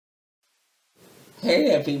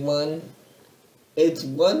Hey everyone, it's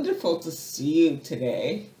wonderful to see you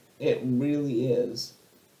today. It really is.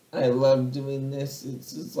 I love doing this.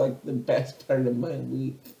 It's just like the best part of my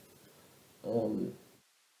week. Um,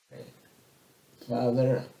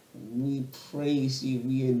 Father, we praise you,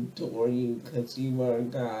 we adore you because you are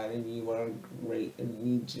God and you are great, and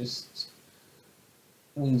we just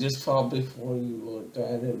fall before you, Lord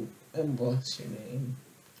God, and bless your name.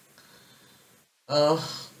 Uh,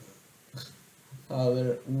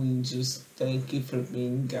 Father, we just thank you for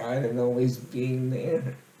being God and always being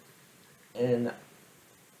there. And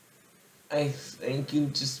I thank you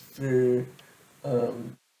just for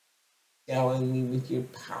um, showering me with your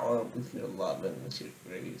power, with your love, and with your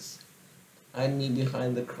grace. I need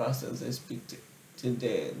behind the cross as I speak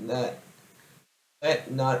today, and let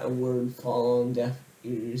not a word fall on deaf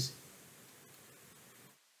ears.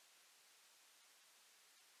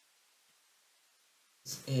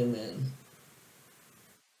 Amen.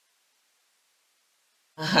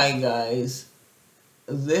 Hi guys.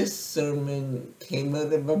 This sermon came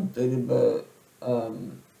out of a bit of a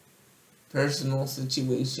personal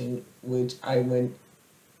situation which I got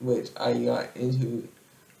into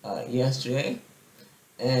yesterday.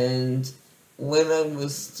 And when I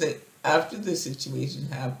was after the situation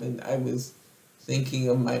happened, I was thinking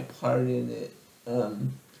of my part in it.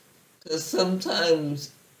 Because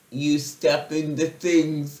sometimes you step into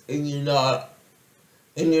things and you're not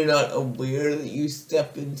aware that you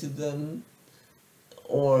step into them,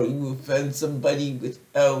 or you offend somebody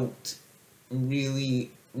without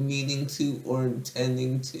really meaning to or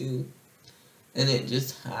intending to, and it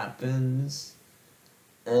just happens.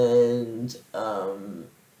 And the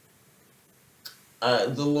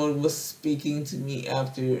Lord was speaking to me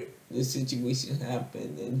after the situation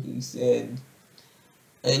happened, and He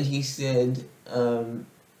said,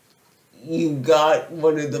 you got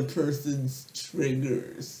one of the person's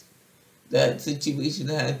triggers. That situation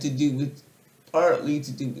had to do with, partly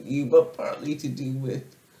to do with you, but partly to do with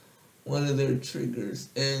one of their triggers.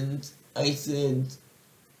 And I said,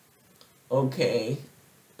 okay,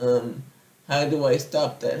 how do I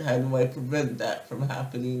stop that? How do I prevent that from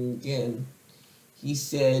happening again? He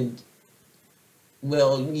said,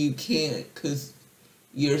 well, you can't, because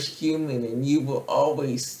you're human and you will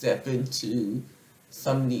always step into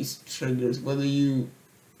somebody's triggers, whether you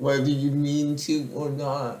mean to or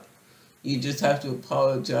not. You just have to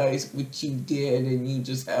apologize what you did, and you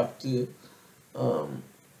just um,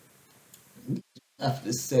 have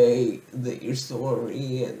to say that you're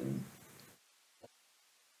sorry and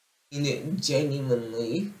mean it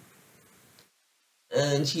genuinely.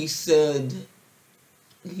 And he said,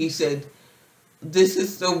 this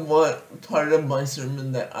is the one part of my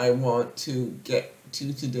sermon that I want to get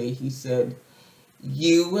to today. He said,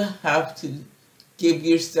 you have to give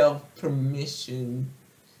yourself permission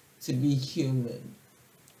to be human.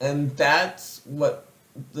 And that's what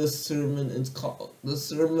the sermon is called. The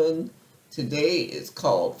sermon today is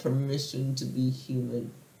called Permission to be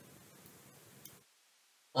Human.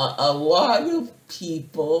 A lot of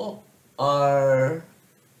people are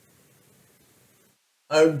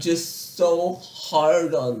just so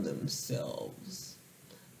hard on themselves.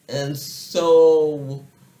 And so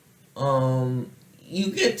you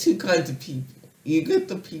get two kinds of people. You get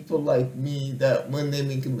the people like me that when they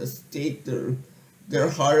make a mistake, they're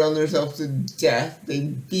hard on themselves to death. They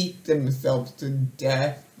beat themselves to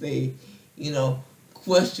death. They,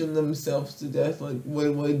 question themselves to death. Like, what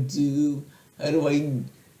do I do? How do I?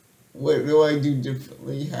 What do I do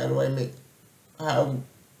differently? How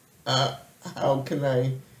uh, how can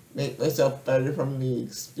I make myself better from the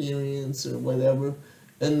experience or whatever?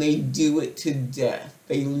 And they do it to death.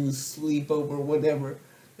 They lose sleep over whatever.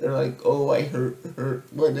 They're like, oh, I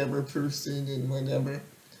hurt whatever person and whatever.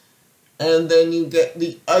 And then you get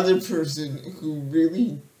the other person who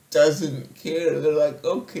really doesn't care. They're like,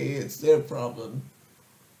 okay, it's their problem.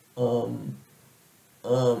 Um,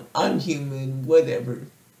 I'm human, whatever.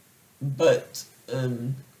 But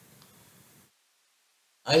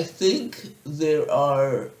I think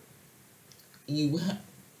you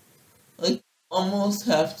like almost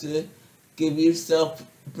have to give yourself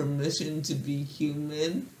permission to be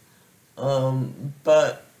human,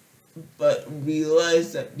 but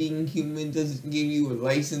realize that being human doesn't give you a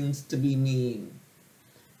license to be mean.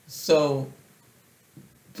 So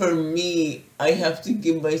for me, I have to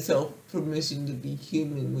give myself permission to be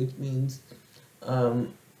human, which means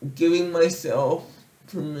um, giving myself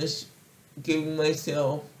permission, giving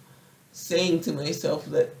myself, saying to myself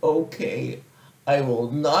that, okay, I will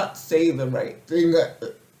not say the right thing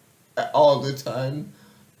all the time.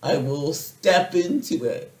 I will step into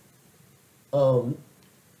it. Um,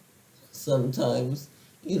 sometimes,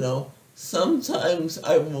 sometimes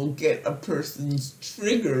I will get a person's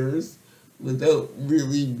triggers without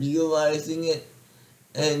really realizing it.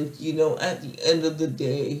 And, at the end of the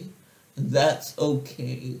day, that's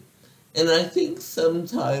okay. And I think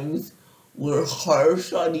sometimes we're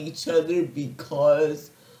harsh on each other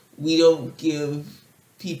because we don't give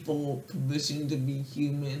people permission to be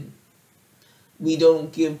human. We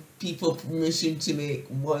don't give people permission to make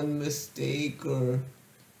one mistake, or,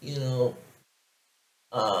 you know,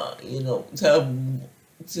 to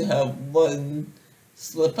have one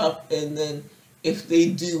slip up, and then if they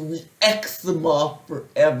do, we X them off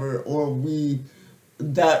forever, or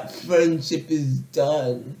that friendship is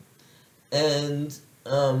done. And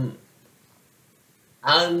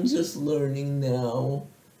I'm just learning now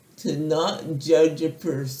to not judge a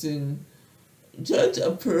person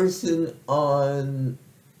on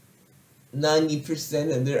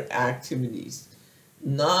 90% of their activities,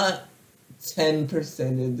 not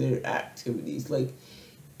 10% of their activities. Like,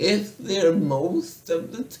 if they're most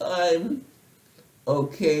of the time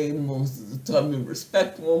okay, most of the time they're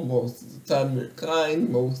respectful, most of the time they're kind,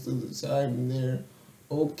 most of the time they're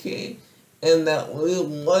okay, and that little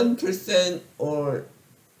 1% or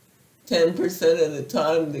 10% of the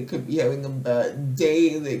time they could be having a bad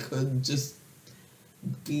day, they could just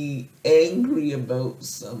be angry about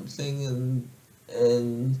something,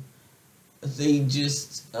 and they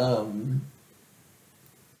just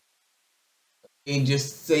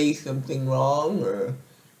say something wrong or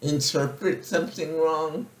interpret something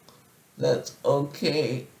wrong. That's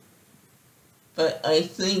okay. But I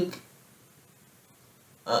think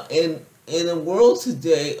in a world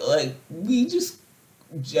today, like, we just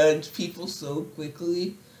judge people so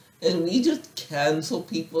quickly, and we just cancel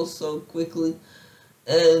people so quickly.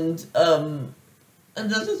 And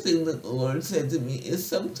another thing that the Lord said to me is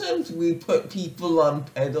sometimes we put people on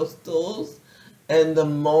pedestals, and the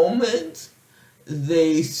moment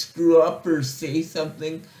they screw up or say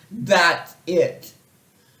something, that's it.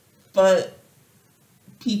 But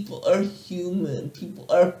people are human, people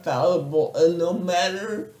are fallible, and no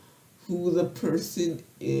matter who the person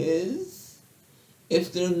is,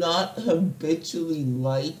 if they're not habitually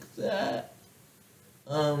like that,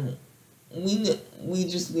 we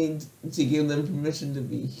just need to give them permission to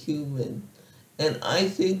be human. And I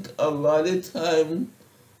think a lot of time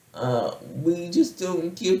we just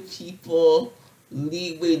don't give people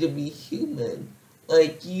leeway to be human.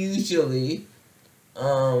 Like, usually,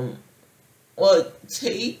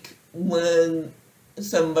 take when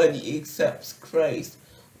somebody accepts Christ,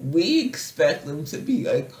 we expect them to be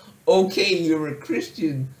like, okay, you're a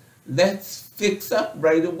Christian, let's fix up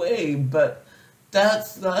right away. But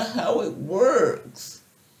that's not how it works.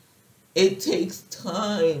 It takes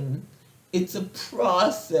time. It's a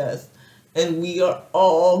process. And we are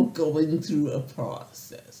all going through a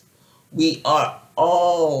process. We are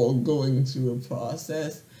all going through a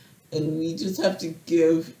process. And we just have to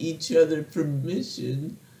give each other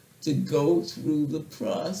permission to go through the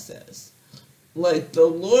process. Like, the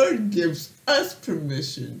Lord gives us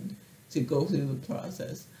permission to go through the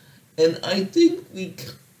process. And I think we,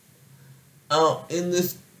 in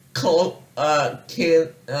this cancel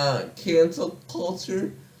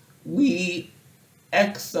culture, we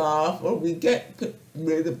X off, or we get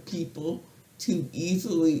rid of people too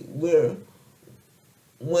easily, where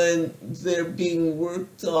when they're being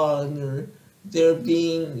worked on, or they're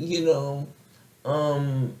being,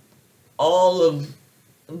 all of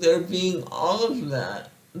that.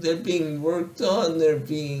 They're being worked on, they're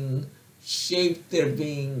being shaped, they're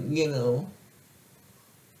being,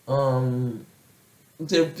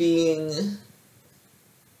 they're being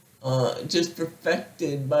just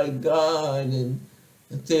perfected by God, and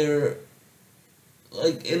they're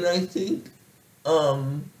like, and I think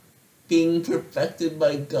being perfected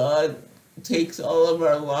by God takes all of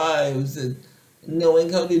our lives, and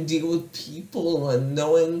knowing how to deal with people, and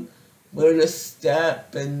knowing where to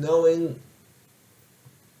step, and knowing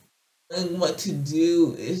what to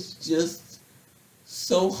do is just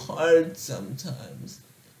so hard sometimes.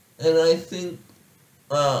 And I think,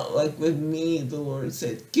 like with me, the Lord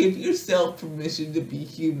said, give yourself permission to be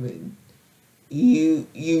human. You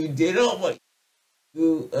did all what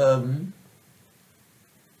you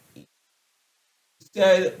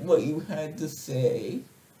said what you had to say,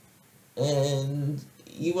 and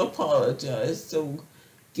you apologized, so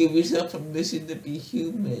give yourself permission to be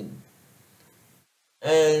human.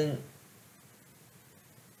 And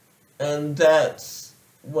that's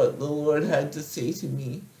what the Lord had to say to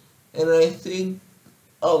me. And I think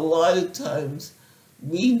a lot of times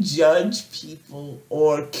we judge people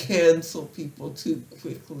or cancel people too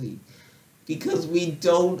quickly, because we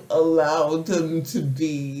don't allow them to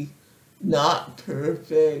be not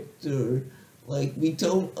perfect, or like we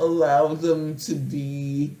don't allow them to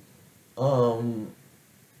be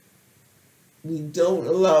we don't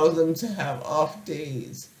allow them to have off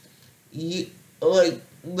days. You like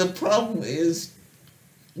the problem is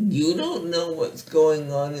you don't know what's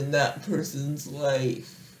going on in that person's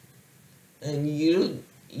life, and you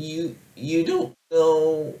don't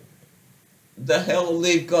know the hell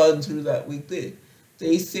they've gone through that week.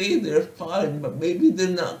 They say they're fine, but maybe they're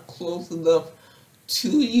not close enough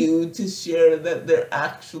to you to share that they're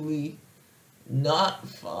actually not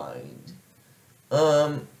fine.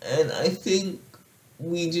 And I think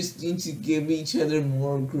we just need to give each other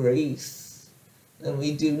more grace than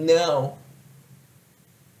we do now.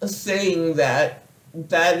 Saying that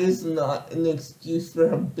is not an excuse for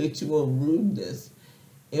habitual rudeness.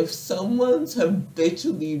 If someone's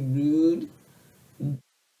habitually rude,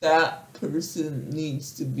 that person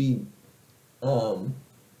needs to be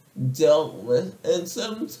dealt with. And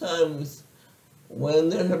sometimes when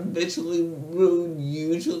they're habitually rude,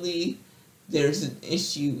 usually there's an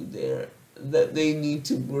issue there that they need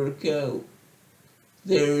to work out.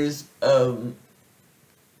 There's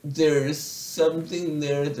something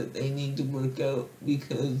there that they need to work out,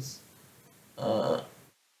 because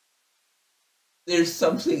there's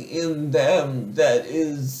something in them that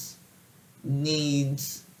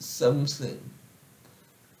needs something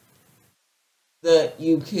that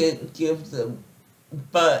you can't give them.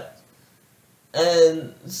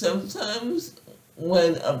 And sometimes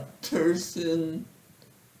when a person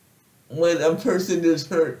is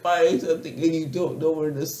hurt by something and you don't know where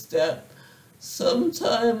to step,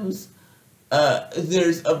 sometimes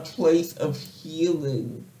there's a place of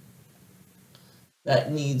healing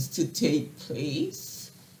that needs to take place,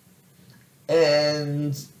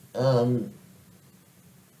 and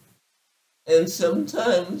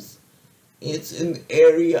sometimes it's an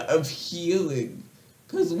area of healing,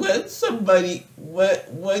 because when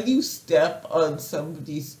you step on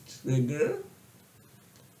somebody's trigger,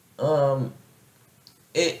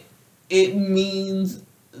 it means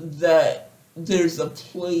that there's a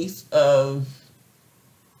place of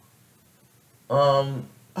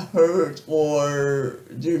hurt, or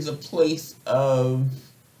there's a place of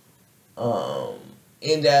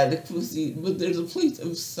inadequacy, but there's a place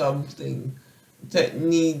of something that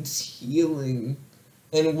needs healing,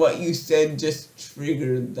 and what you said just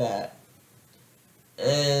triggered that.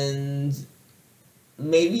 And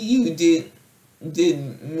maybe you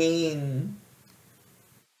didn't mean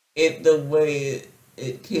it the way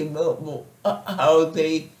it came out, but how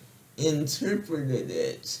they interpreted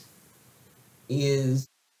it is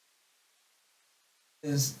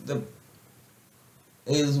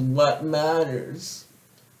what matters.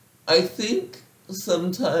 I think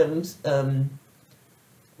sometimes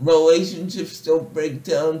relationships don't break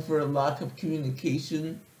down for a lack of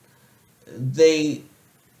communication. They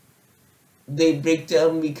break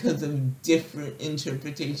down because of different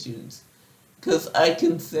interpretations. Because I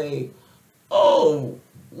can say, oh,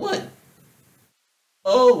 what?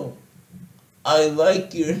 Oh, I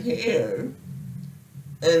like your hair.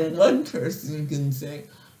 And one person can say,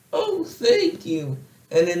 oh, thank you.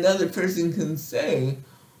 And another person can say,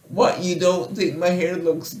 what, you don't think my hair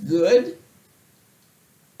looks good?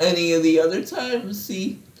 Any of the other times,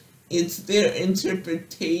 see, it's their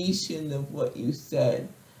interpretation of what you said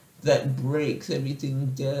that breaks everything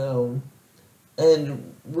down.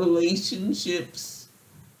 And relationships,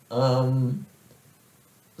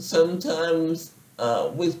 sometimes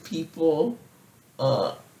with people,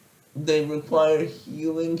 they require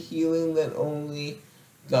healing that only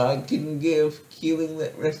God can give, healing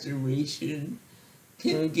that restoration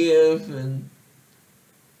can give, and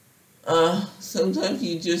sometimes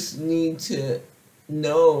you just need to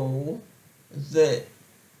know that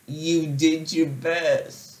you did your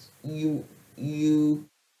best. You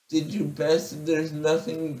did your best, and there's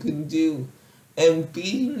nothing you can do. And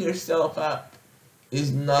beating yourself up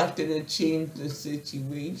is not going to change the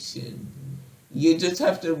situation. You just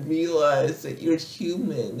have to realize that you're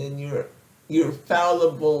human, and you're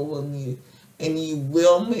fallible, and you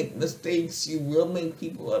will make mistakes. You will make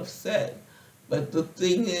people upset. But the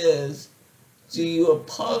thing is, do you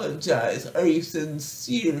apologize? Are you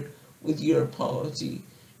sincere with your apology?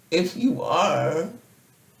 If you are,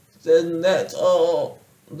 then that's all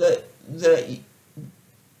that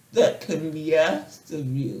can be asked of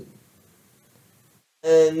you.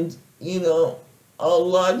 And, a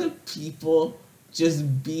lot of people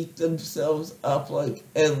just beat themselves up like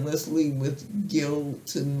endlessly with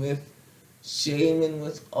guilt and with shame and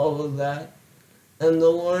with all of that. And the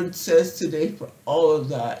Lord says today for all of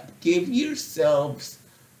that, give yourselves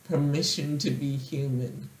permission to be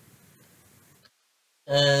human.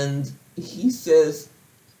 And he says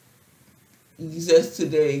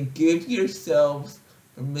today, give yourselves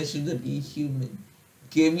permission to be human.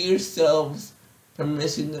 Give yourselves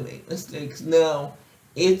permission to make mistakes. Now,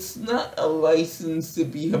 it's not a license to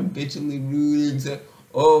be habitually rude and say,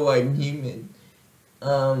 oh, I'm human.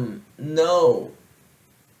 No.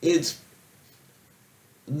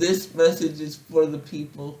 This message is for the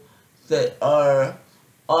people that are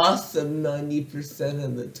awesome 90%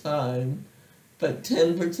 of the time, but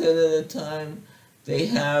 10% of the time they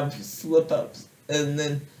have slip-ups, and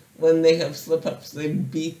then when they have slip-ups they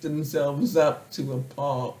beat themselves up to a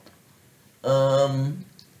pulp. And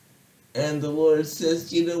the Lord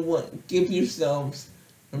says, you know what, give yourselves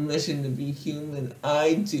permission to be human.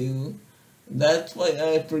 I do. That's why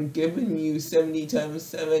I've forgiven you 70 times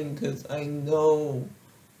 7, because I know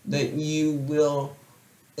that you will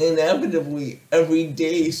inevitably every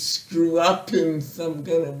day screw up in some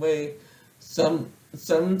kind of way.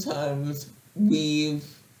 Sometimes we've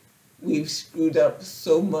screwed up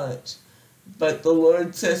so much, but the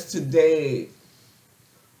Lord says today,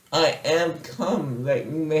 I am come that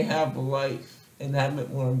you may have life and have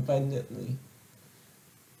it more abundantly.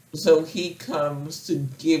 So he comes to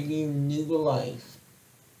give you new life,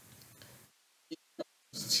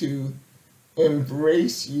 to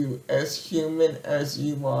embrace you as human as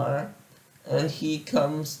you are, and he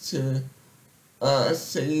comes to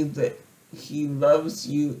say that he loves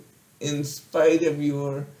you in spite of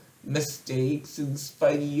your mistakes, in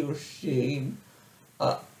spite of your shame.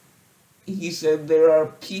 He said, there are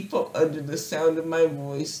people under the sound of my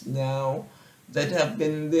voice now that have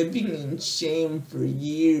been living in shame for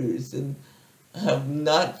years and have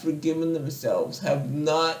not forgiven themselves, have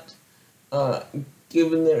not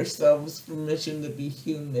given themselves permission to be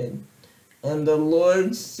human. And the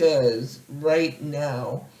Lord says, right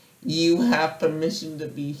now, you have permission to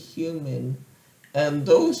be human, and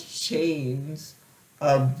those chains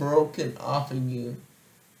are broken off of you.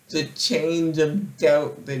 The chains of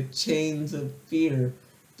doubt, the chains of fear,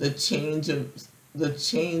 the chains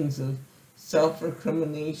of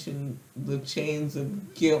self-recrimination, the chains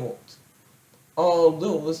of guilt, all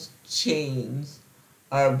those chains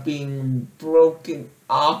are being broken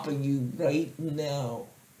off of you right now,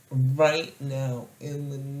 in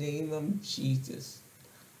the name of Jesus.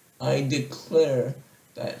 I declare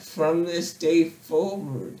that from this day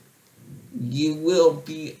forward, you will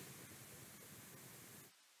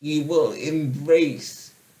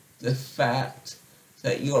embrace the fact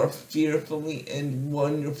that you are fearfully and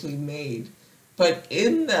wonderfully made. But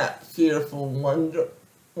in that fearful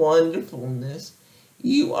wonderfulness,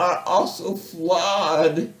 you are also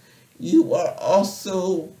flawed. You are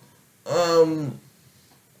also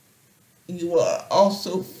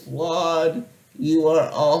flawed. You are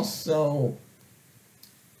also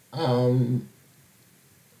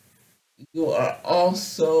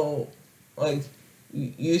like,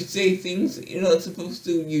 you say things that you're not supposed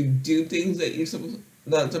to, you do things that you're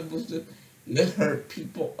not supposed to, you hurt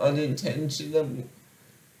people unintentionally,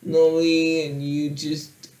 and you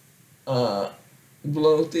just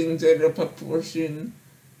blow things out of proportion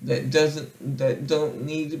that don't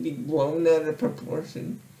need to be blown out of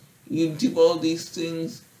proportion. You do all these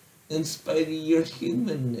things in spite of your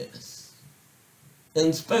humanness,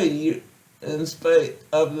 in spite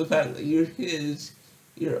of the fact that you're his.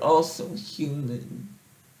 You're also human,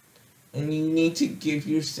 and you need to give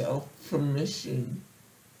yourself permission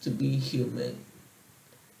to be human.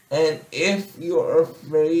 And if you're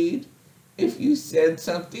afraid, if you said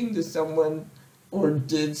something to someone or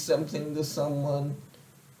did something to someone,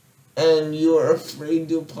 and you're afraid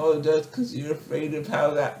to apologize because you're afraid of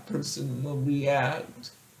how that person will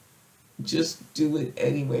react, just do it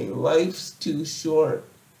anyway. Life's too short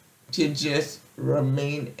to just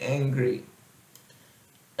remain angry.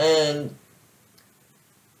 And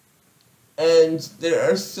there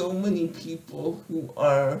are so many people who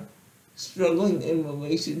are struggling in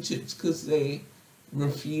relationships because they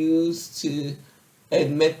refuse to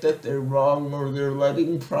admit that they're wrong, or they're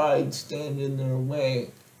letting pride stand in their way.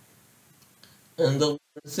 And the Lord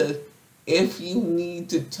says, if you need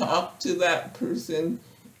to talk to that person,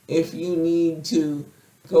 if you need to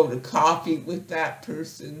go to coffee with that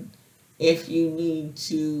person, if you need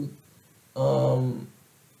to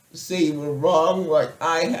say you were wrong like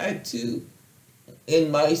I had to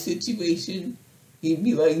in my situation, he'd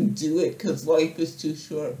be like, do it, because life is too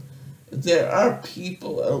short. There are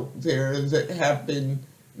people out there that have been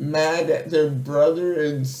mad at their brother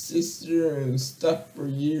and sister and stuff for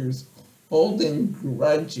years, holding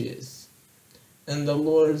grudges. And the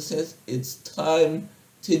Lord says it's time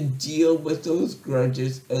to deal with those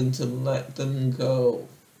grudges and to let them go.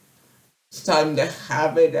 It's time to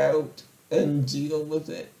have it out and deal with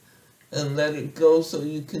it and let it go so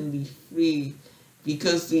you can be free.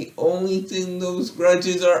 Because the only thing those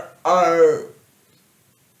grudges are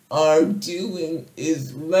doing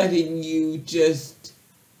is letting you just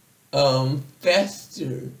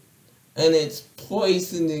fester, and it's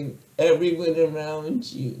poisoning everyone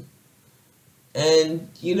around you. And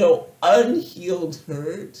unhealed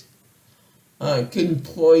hurt can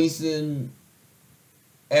poison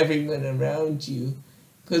everyone around you.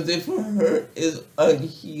 Because if a hurt is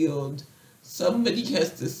unhealed, somebody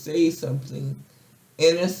has to say something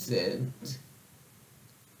innocent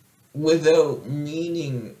without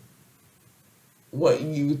meaning what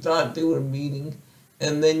you thought they were meaning,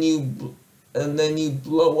 and then you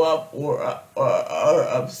blow up or are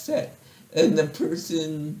upset, and the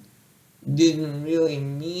person didn't really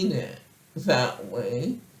mean it that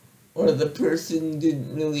way, or the person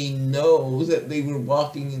didn't really know that they were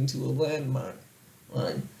walking into a landmine.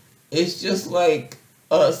 It's just like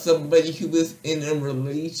somebody who was in a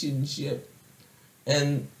relationship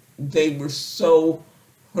and they were so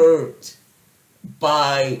hurt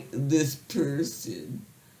by this person,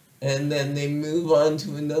 and then they move on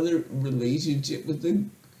to another relationship with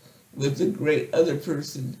a great other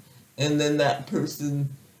person, and then that person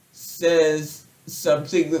says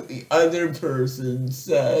something that the other person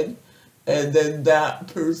said, and then that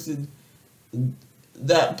person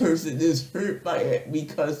is hurt by it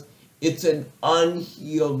because it's an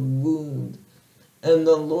unhealed wound. And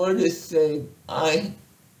the Lord is saying, I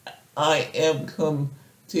am come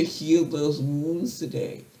to heal those wounds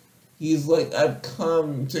today. He's like, I've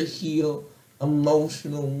come to heal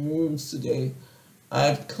emotional wounds today.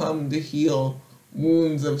 I've come to heal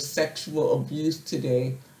wounds of sexual abuse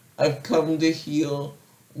today. I've come to heal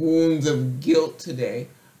wounds of guilt today.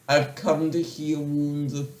 I've come to heal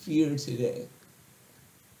wounds of fear today.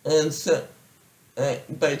 And so,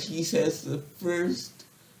 but he says the first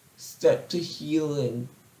step to healing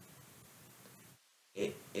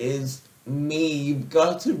is me. You've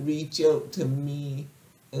got to reach out to me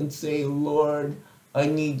and say, Lord, I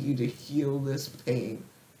need you to heal this pain.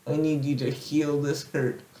 I need you to heal this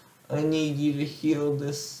hurt. I need you to heal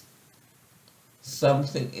this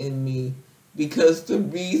something in me. Because the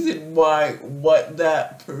reason why what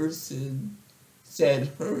that person said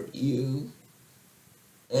hurt you,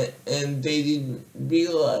 and they didn't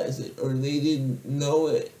realize it or they didn't know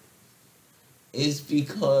it, is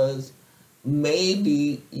because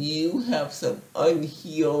maybe you have some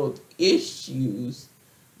unhealed issues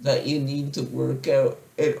that you need to work out,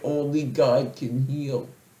 and only God can heal.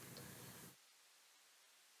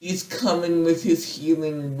 He's coming with his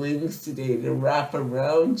healing wings today to wrap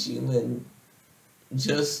around you and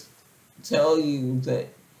just tell you that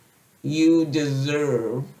you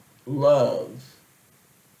deserve love.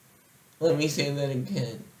 Let me say that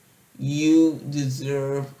again. You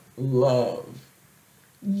deserve love.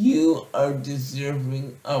 You are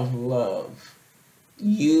deserving of love.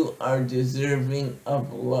 You are deserving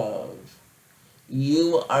of love.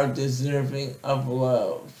 You are deserving of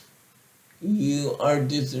love. You are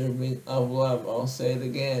deserving of love. I'll say it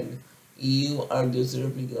again. You are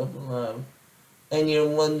deserving of love. And you're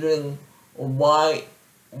wondering, why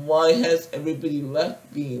has everybody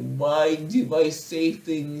left me? Why do I say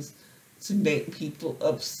things to make people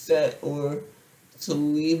upset or to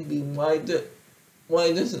leave me? Why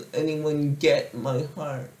doesn't anyone get my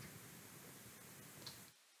heart?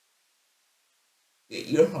 Get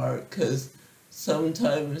your heart, because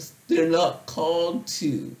sometimes they're not called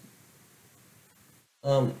to.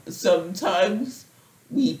 Sometimes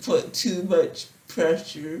we put too much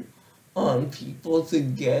pressure on people to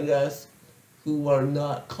get us who are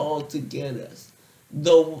not called to get us.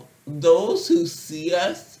 Though those who see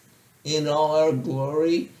us in all our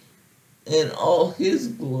glory and all his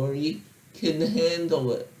glory can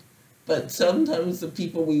handle it. But sometimes the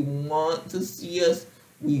people we want to see us,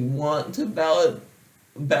 we want to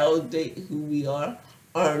validate who we are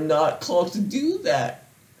not called to do that.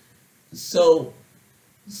 So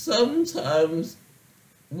sometimes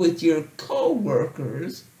with your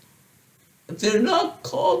co-workers, they're not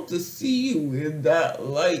called to see you in that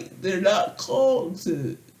light. They're not called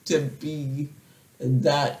to be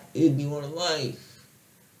that in your life.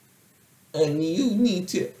 And you need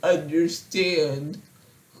to understand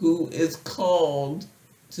who is called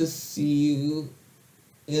to see you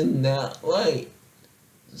in that light.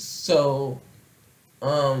 So,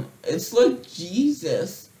 it's like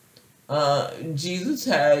Jesus. Jesus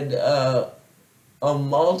had a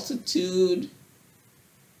multitude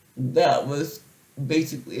that was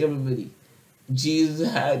basically everybody. Jesus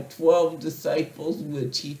had 12 disciples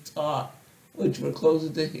which he taught, which were closer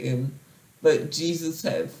to him, but Jesus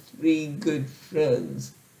had 3 good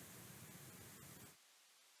friends.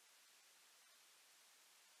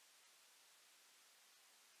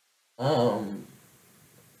 Um,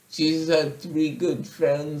 Jesus had 3 good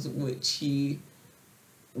friends which he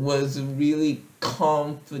was really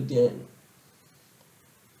confident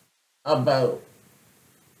about.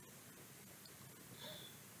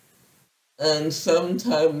 And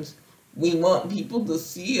sometimes we want people to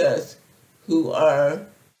see us who are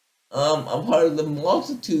a part of the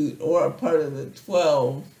multitude or a part of the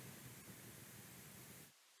 12,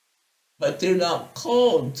 but they're not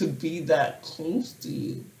called to be that close to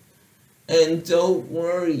you. And don't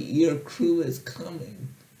worry, your crew is coming.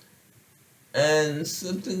 And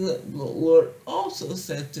something that the Lord also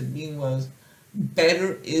said to me was,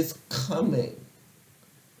 better is coming.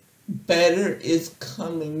 Better is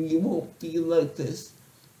coming. You won't be like this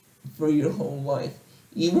for your whole life.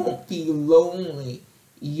 You won't be lonely.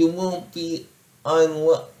 You won't be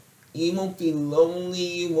you won't be lonely.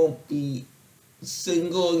 You won't be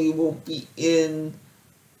single. You won't be in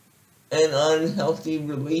an unhealthy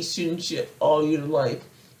relationship all your life.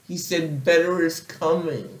 He said, better is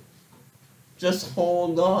coming. Just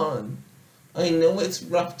hold on. I know it's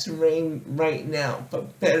rough terrain right now,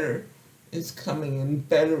 but better is coming and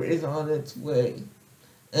better is on its way.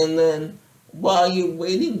 And then while you're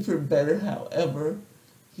waiting for better, however,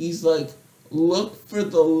 he's like, look for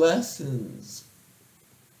the lessons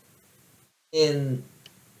in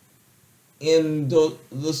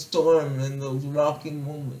the storm and those rocky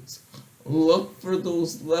moments. Look for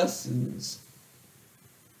those lessons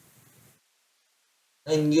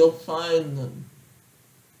and you'll find them.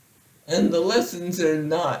 And the lessons are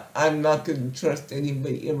not, I'm not going to trust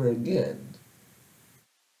anybody ever again.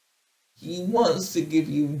 He wants to give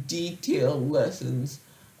you detailed lessons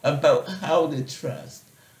about how to trust,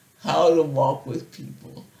 how to walk with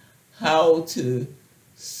people, how to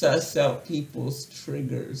suss out people's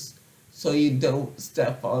triggers so you don't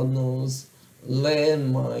step on those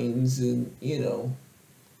landmines and,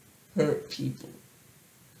 hurt people.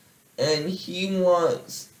 And he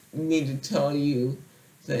wants me to tell you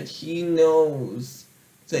that he knows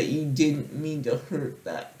that you didn't mean to hurt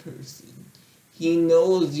that person. He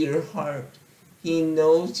knows your heart. He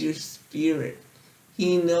knows your spirit.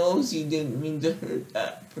 He knows you didn't mean to hurt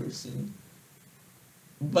that person.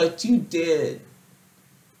 But you did.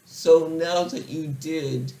 So now that you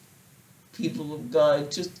did, people of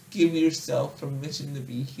God, just give yourself permission to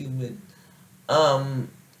be human.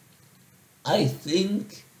 I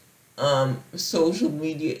think social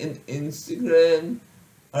media and Instagram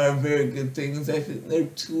are very good things. I think they're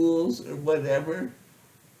tools or whatever.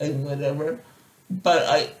 But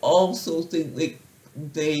I also think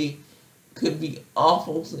they could be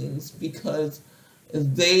awful things because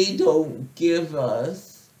they don't give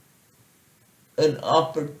us an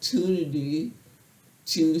opportunity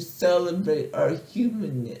to celebrate our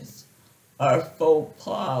humanness, our faux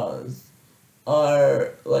pas,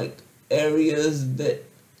 our areas that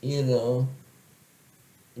need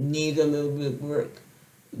a little bit of work.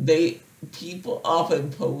 People often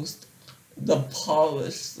post the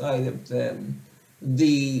polished side of them,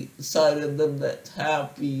 the side of them that's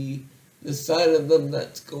happy, the side of them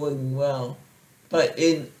that's going well. But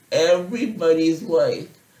in everybody's life,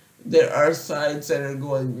 there are sides that are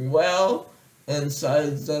going well and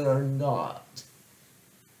sides that are not.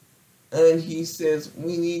 And he says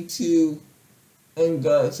we need to, and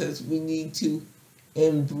God says we need to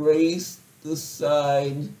embrace the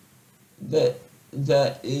side that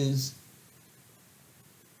is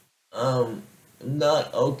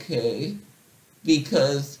not okay,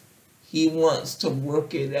 because he wants to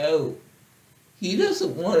work it out. He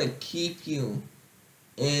doesn't want to keep you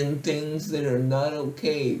in things that are not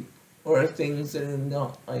okay or things that are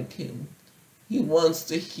not like him. He wants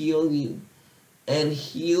to heal you, and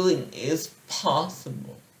healing is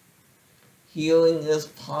possible. Healing is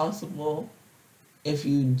possible if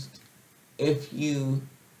you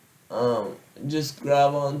just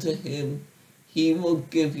grab onto him. He will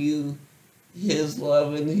give you his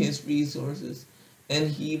love and his resources, and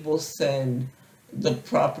he will send the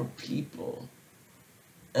proper people.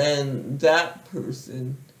 And that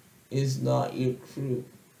person is not your crew.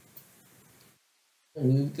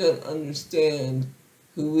 And you've got to understand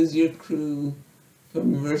who is your crew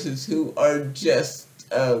versus who are just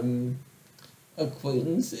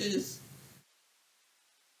acquaintances.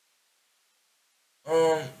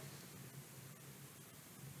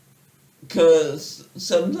 Because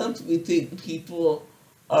sometimes we think people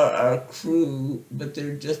are our crew, but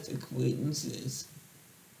they're just acquaintances.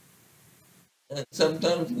 And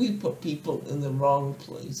sometimes we put people in the wrong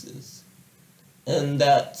places. And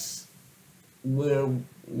that's where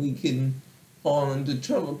we can fall into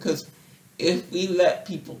trouble. Because if we let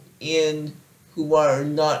people in who are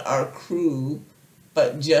not our crew,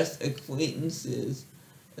 but just acquaintances,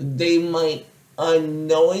 they might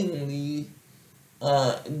unknowingly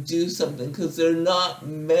do something because they're not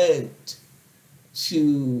meant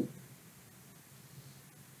to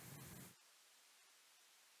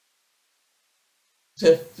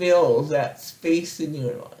fill that space in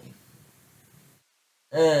your life.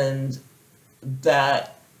 And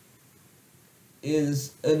that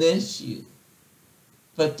is an issue.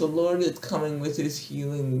 But the Lord is coming with his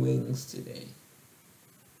healing wings today.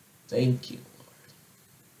 Thank you,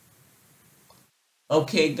 Lord.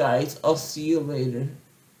 Okay, guys, I'll see you later.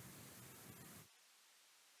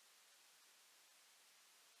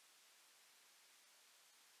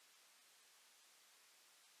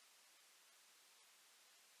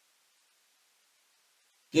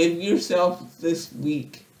 Give yourself this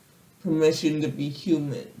week permission to be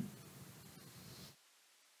human.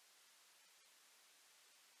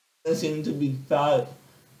 Permission to be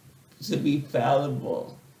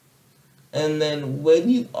fallible. And then when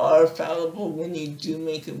you are fallible, when you do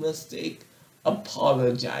make a mistake,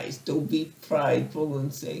 apologize. Don't be prideful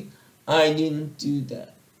and say, I didn't do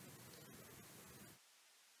that.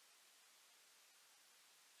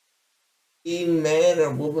 Be man or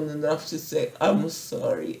woman enough to say, I'm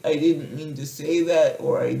sorry, I didn't mean to say that,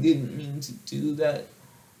 or I didn't mean to do that.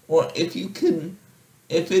 Or if it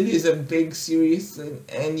is a big serious thing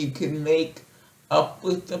and you can make up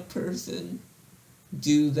with the person,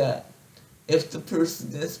 do that. If the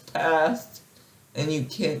person is passed and you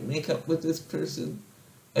can't make up with this person,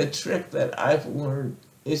 a trick that I've learned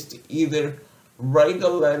is to either write a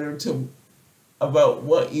letter about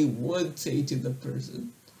what you would say to the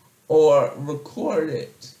person, or record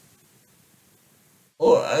it.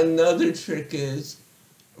 Or another trick is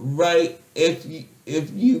write, if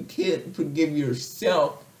you can't forgive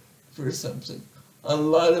yourself for something. A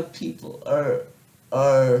lot of people are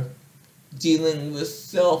dealing with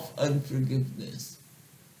self-unforgiveness.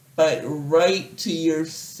 But write to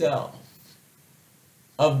yourself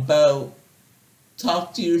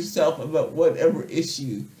talk to yourself about whatever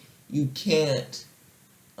issue you can't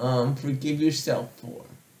forgive yourself for.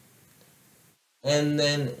 And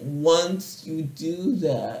then once you do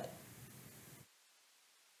that,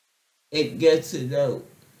 it gets it out.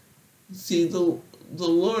 See, the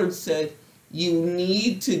Lord said you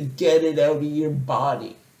need to get it out of your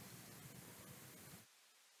body.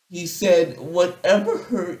 He said whatever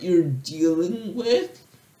hurt you're dealing with,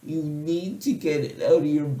 you need to get it out of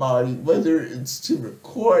your body, whether it's to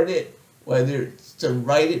record it, whether it's to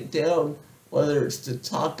write it down, whether it's to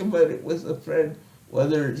talk about it with a friend,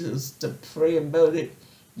 whether it's to pray about it.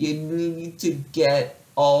 You need to get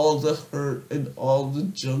all the hurt and all the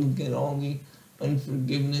junk and all the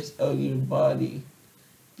unforgiveness out of your body.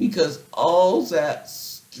 Because all that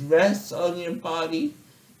stress on your body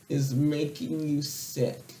is making you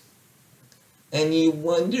sick. And you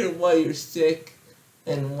wonder why you're sick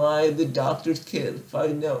and why the doctors can't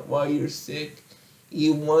find out why you're sick.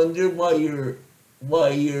 You wonder why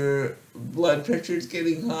your blood pressure is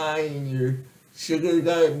getting high and your sugar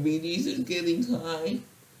diabetes is getting high,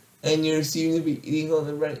 and you seem to be eating all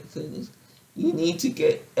the right things. You need to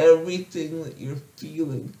get everything that you're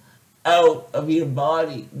feeling out of your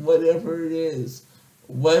body, whatever it is.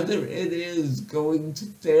 Whether it is going to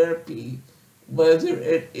therapy, whether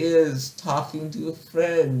it is talking to a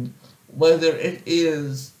friend, whether it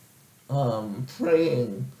is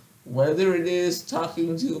praying, whether it is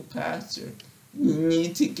talking to a pastor. You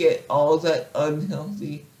need to get all that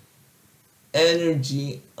unhealthy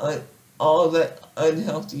energy, all that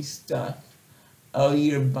unhealthy stuff out of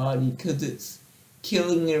your body, because it's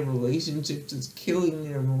killing your relationships, it's killing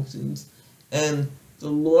your emotions, and the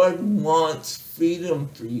Lord wants freedom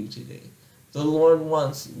for you today. The Lord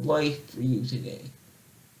wants life for you today.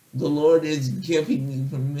 The Lord is giving you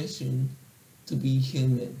permission to be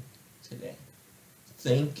human today.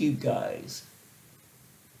 Thank you guys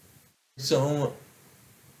so much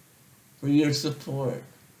for your support.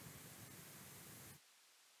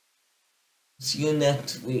 See you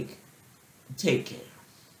next week. Take care.